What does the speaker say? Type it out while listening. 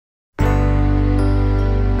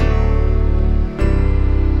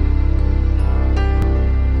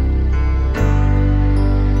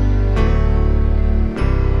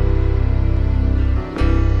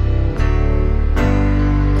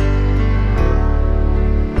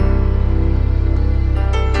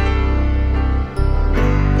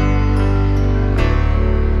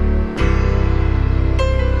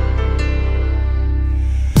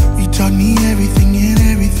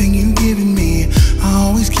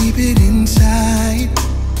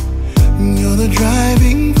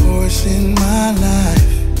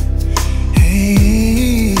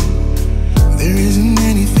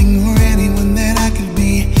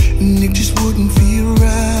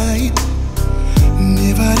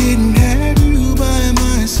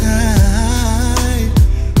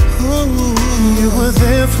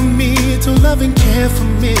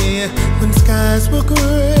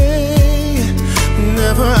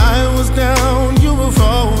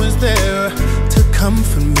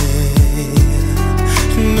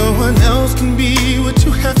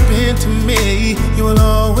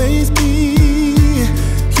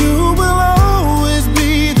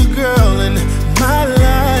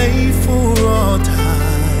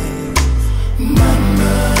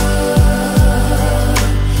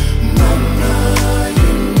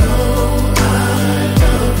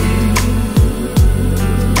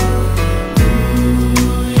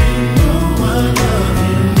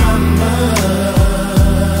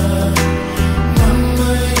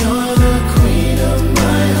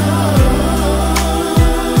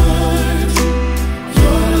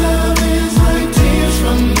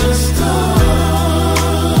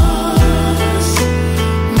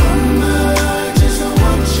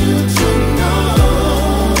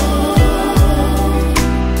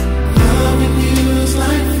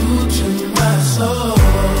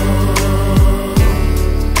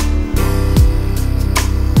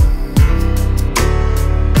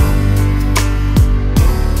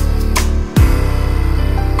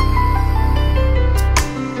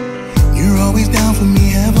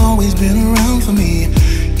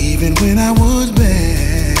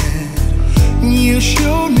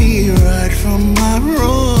showed me right from my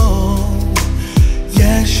wrong.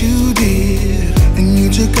 Yes, you did. And you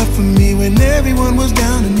took up for me when everyone was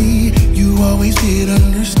down on me. You always did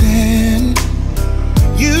understand.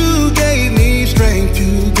 You gave me strength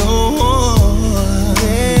to go on.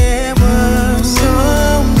 There were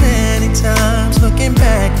so many times looking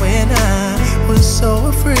back when I was so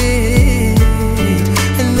afraid.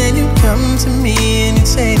 And then you come to me and you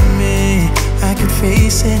say to me, I could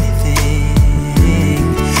face anything.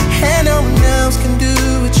 And no one else can do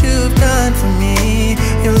what you've done for me.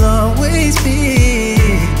 You'll always be,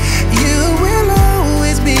 you will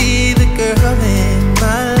always be the girl in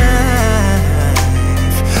my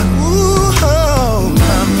life. Ooh, oh,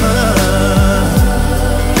 mama,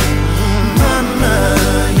 mama,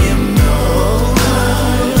 you know I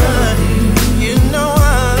love you. You know I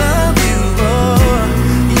love you, oh,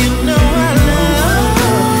 you know I love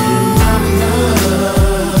you, mama.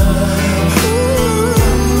 Ooh,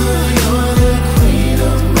 you're the queen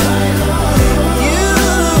of my heart. You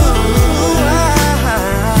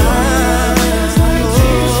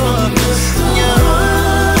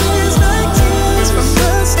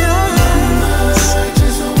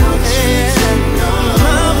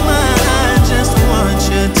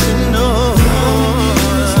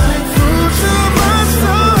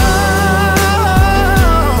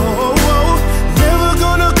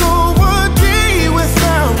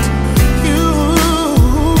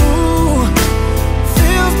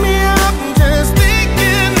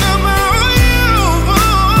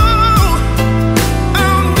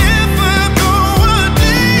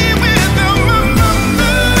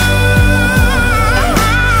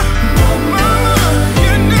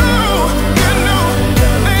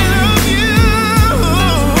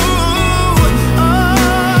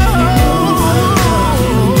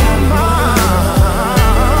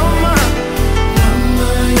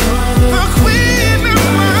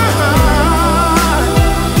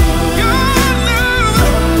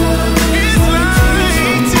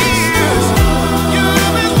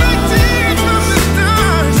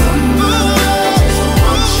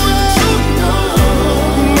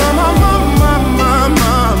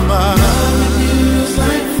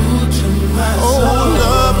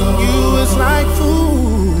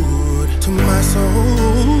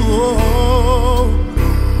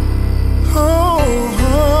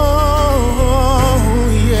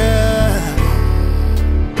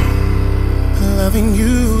loving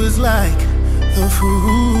you is like the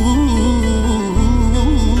food